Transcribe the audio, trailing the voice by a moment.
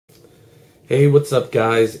Hey, what's up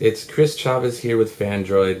guys? It's Chris Chavez here with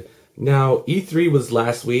Fandroid. Now, E3 was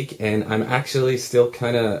last week and I'm actually still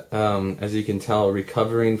kind of, as you can tell,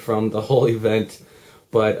 recovering from the whole event.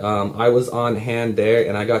 But I was on hand there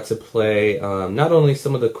and I got to play not only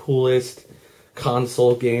some of the coolest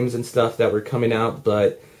console games and stuff that were coming out,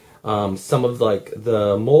 but some of like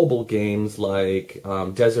the mobile games like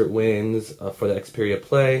Desert Winds for the Xperia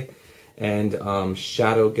Play, and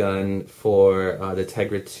Shadowgun for the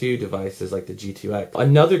Tegra 2 devices like the G2X.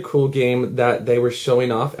 Another cool game that they were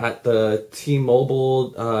showing off at the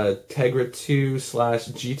T-Mobile Tegra 2 /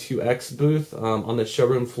 G2X booth on the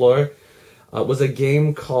showroom floor was a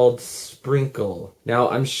game called Sprinkle. Now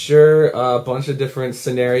I'm sure a bunch of different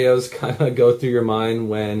scenarios kind of go through your mind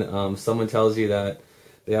when someone tells you that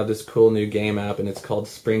they have this cool new game app and it's called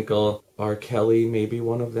Sprinkle. R. Kelly may be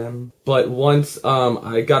one of them. But once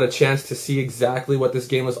I got a chance to see exactly what this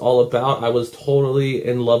game was all about, I was totally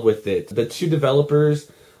in love with it. The two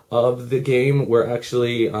developers of the game were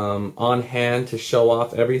actually on hand to show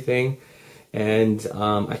off everything. And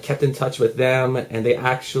I kept in touch with them, and they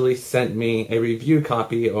actually sent me a review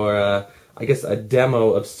copy, or I guess a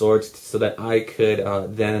demo of sorts, so that I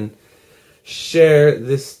could then share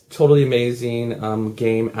this totally amazing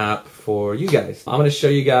game app for you guys. I'm going to show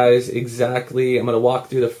you guys exactly, I'm going to walk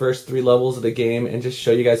through the first 3 levels of the game and just show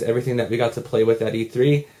you guys everything that we got to play with at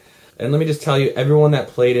E3. And let me just tell you, everyone that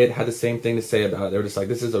played it had the same thing to say about it. They were just like,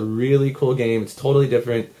 this is a really cool game, it's totally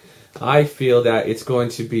different. I feel that it's going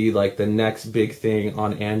to be like the next big thing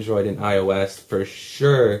on Android and iOS for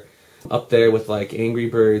sure, up there with like Angry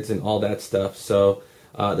Birds and all that stuff. So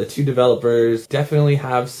the two developers definitely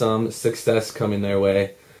have some success coming their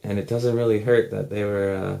way, and it doesn't really hurt that they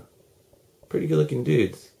were pretty good looking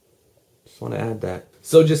dudes. Just want to add that.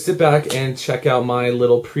 So just sit back and check out my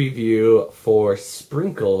little preview for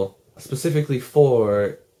Sprinkle, specifically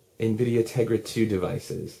for NVIDIA Tegra 2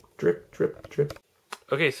 devices. Drip, drip, drip.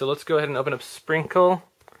 Okay, so let's go ahead and open up Sprinkle,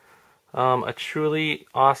 a truly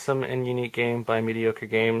awesome and unique game by Mediocre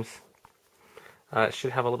Games. It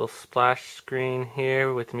should have a little splash screen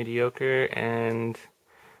here with Mediocre, and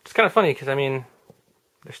it's kind of funny because, I mean,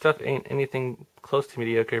 their stuff ain't anything close to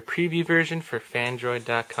mediocre. Preview version for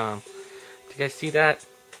Fandroid.com. Do you guys see that?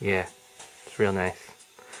 Yeah, it's real nice.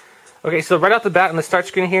 Okay, so right off the bat on the start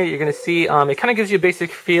screen here, you're going to see, it kind of gives you a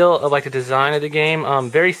basic feel of like the design of the game.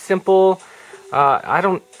 Very simple. I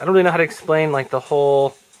don't really know how to explain like the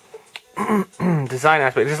whole design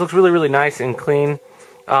aspect. It just looks really, really nice and clean.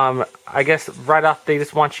 I guess right off they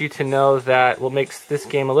just want you to know that what makes this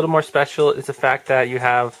game a little more special is the fact that you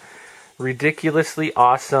have ridiculously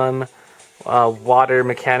awesome water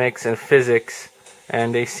mechanics and physics,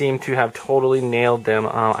 and they seem to have totally nailed them.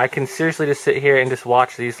 I can seriously just sit here and just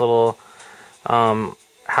watch these little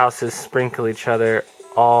houses sprinkle each other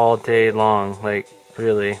all day long. Like,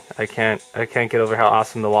 really, I can't get over how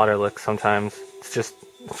awesome the water looks sometimes. It's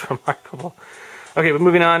remarkable. Okay, but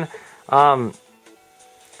moving on.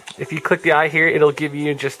 If you click the eye here, it'll give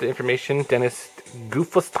you just the information. Dennis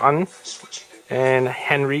Gustafsson and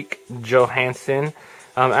Henrik Johansson.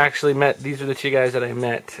 Actually met, these are the 2 guys that I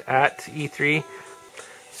met at E3.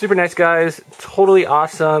 Super nice guys, totally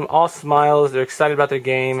awesome, all smiles. They're excited about their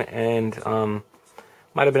game, and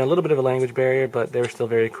might have been a little bit of a language barrier, but they were still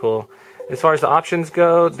very cool. As far as the options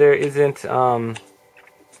go, there isn't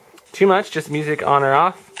too much, just music on or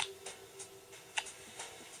off.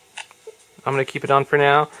 I'm going to keep it on for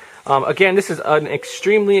now. Again, this is an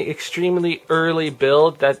extremely early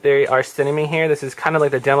build that they are sending me here. This is kind of like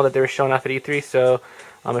the demo that they were showing off at E3, so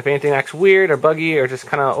if anything acts weird or buggy or just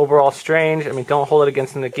kind of overall strange, I mean, don't hold it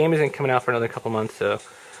against them. The game isn't coming out for another couple months, so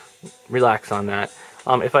relax on that.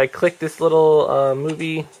 If I click this little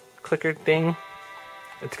movie clicker thing,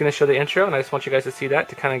 it's going to show the intro, and I just want you guys to see that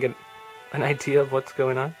to kind of get an idea of what's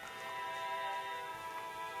going on.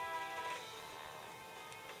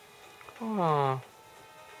 Aww.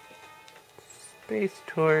 Space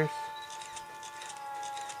tours.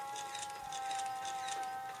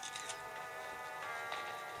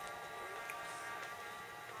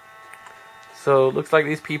 So it looks like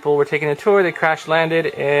these people were taking a tour, they crash landed,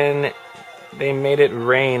 and they made it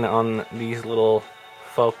rain on these little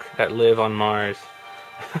folk that live on Mars.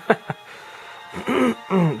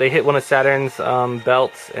 They hit one of Saturn's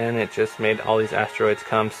belts, and it just made all these asteroids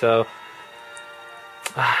come. So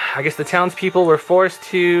I guess the townspeople were forced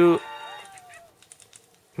to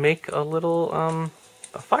make a little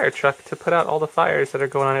a fire truck to put out all the fires that are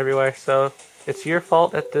going on everywhere. So it's your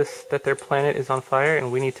fault that their planet is on fire,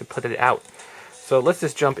 and we need to put it out. So let's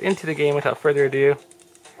just jump into the game without further ado.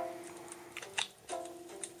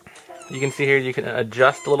 You can see here you can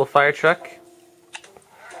adjust the little fire truck.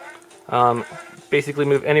 Basically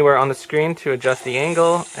move anywhere on the screen to adjust the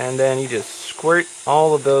angle, and then you just squirt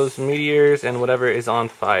all of those meteors and whatever is on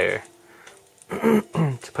fire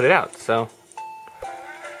to put it out. So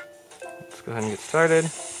let's go ahead and get started.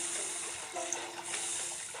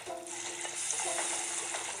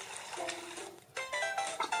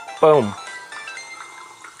 Boom.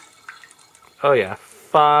 Oh yeah,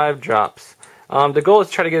 5 drops. The goal is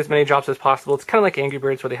to try to get as many drops as possible. It's kind of like Angry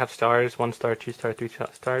Birds where they have stars, 1 star, 2 star, 3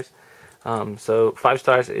 stars. So 5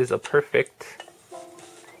 stars is a perfect,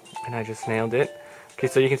 and I just nailed it. Okay,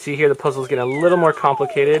 so you can see here the puzzle is getting a little more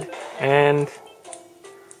complicated, and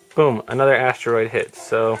boom, another asteroid hits.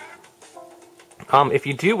 So if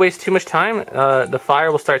you do waste too much time, the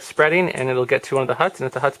fire will start spreading and it'll get to one of the huts, and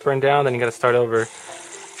if the huts burn down, then you gotta start over.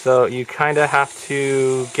 So you kind of have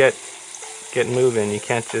to get moving. You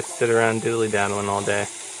can't just sit around diddly-daddling all day.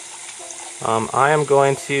 I am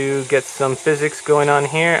going to get some physics going on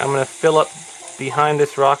here. I'm going to fill up behind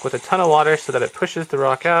this rock with a ton of water so that it pushes the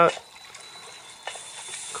rock out,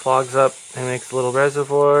 clogs up and makes a little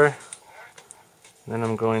reservoir. Then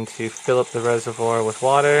I'm going to fill up the reservoir with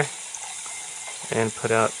water and put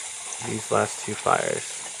out these last 2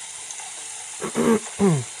 fires,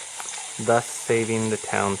 thus saving the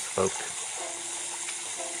townsfolk.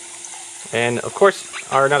 And of course,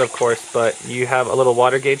 or not of course, but you have a little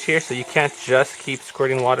water gauge here, so you can't just keep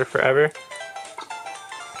squirting water forever.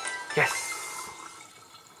 Yes!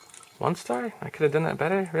 1 star? I could have done that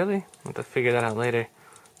better, really? I'll have to figure that out later.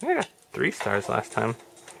 I think I got 3 stars last time.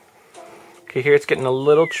 Okay, here it's getting a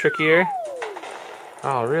little trickier.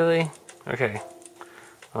 Oh, really? Okay.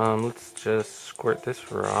 Let's just squirt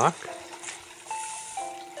this rock.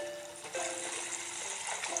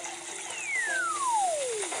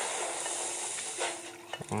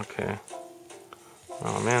 Okay.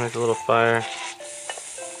 Oh man, there's a little fire.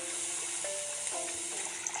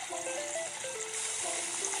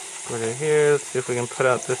 Put it here. Let's see if we can put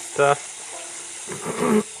out this stuff.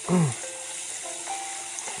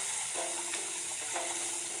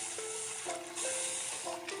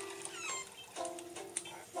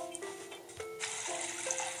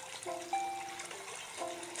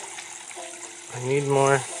 I need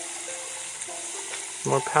more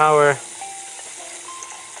power.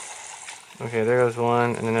 Okay, there goes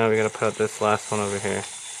one, and then now we gotta put out this last one over here.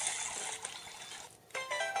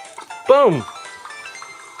 Boom!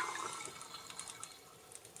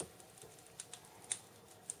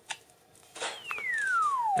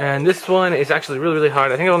 And this one is actually really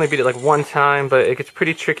hard. I think I only beat it like 1 time, but it gets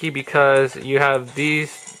pretty tricky because you have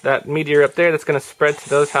that meteor up there that's gonna spread to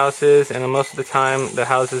those houses, and most of the time the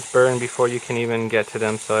houses burn before you can even get to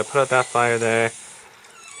them. So I put out that fire there.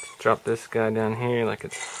 Drop this guy down here like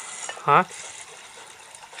it's hot.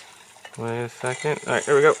 Wait a second. Alright,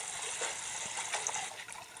 here we go.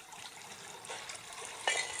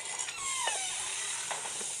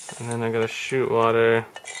 And then I gotta shoot water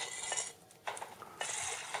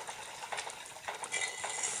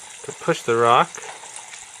to push the rock.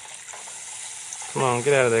 Come on,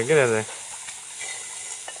 get out of there, get out of there.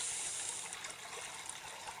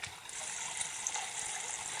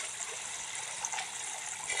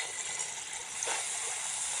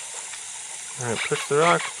 Alright, push the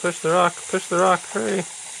rock, push the rock, push the rock, hurry.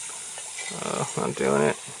 Oh, not doing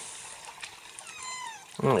it.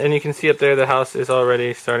 And you can see up there the house is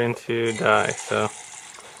already starting to die, so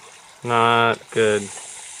not good.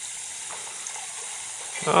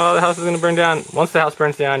 Oh, the house is going to burn down. Once the house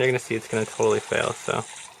burns down, you're going to see it's going to totally fail, so.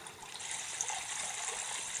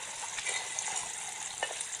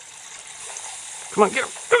 Come on, get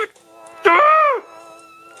him! Do it! Ah!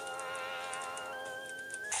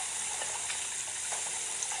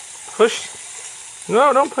 Push.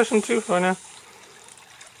 No, don't push him too far now.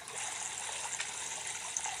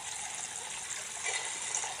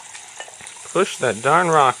 Push that darn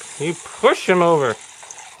rock. You push him over.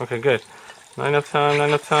 Okay, good. Not enough time, not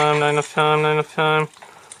enough time, not enough time, not enough time.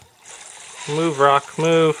 Move, rock,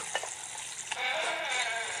 move.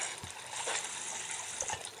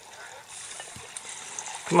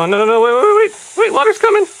 Come on, no, wait, water's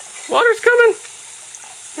coming. Water's coming.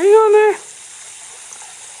 Hang on there.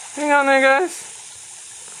 Hang on there, guys.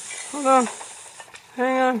 Hold on.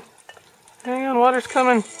 Hang on, water's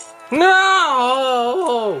coming.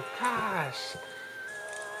 No! Gosh.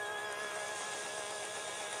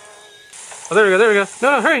 Oh, there we go.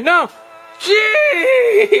 No, hurry, no!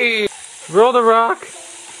 Gee! Roll the rock.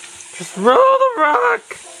 Just roll the rock.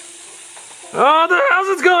 Oh, the house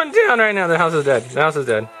is going down right now. The house is dead. The house is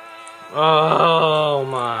dead. Oh,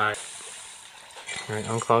 my. Alright,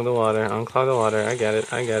 unclog the water. Unclog the water. I get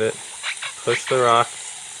it. Push the rock.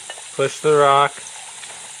 Push the rock.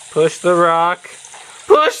 Push the rock.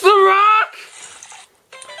 Push the rock!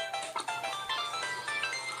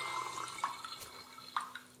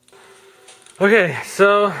 Okay,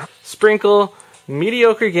 so Sprinkle,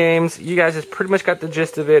 mediocre games. You guys have pretty much got the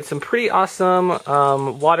gist of it. Some pretty awesome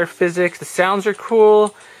water physics. The sounds are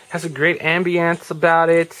cool. Has a great ambience about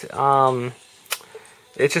it.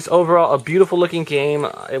 It's just overall a beautiful looking game.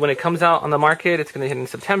 When it comes out on the market, it's going to hit in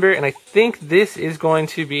September, and I think this is going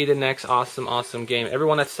to be the next awesome game.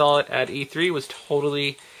 Everyone that saw it at E3 was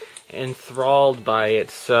totally enthralled by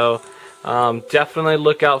it, so definitely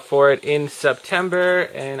look out for it in September,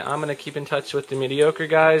 and I'm going to keep in touch with the Mediocre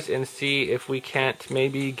guys and see if we can't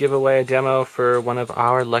maybe give away a demo for one of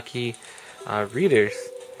our lucky readers.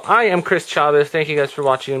 I am Chris Chavez. Thank you guys for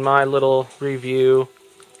watching my little review /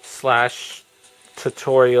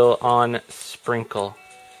 tutorial on Sprinkle.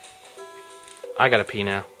 I gotta pee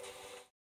now.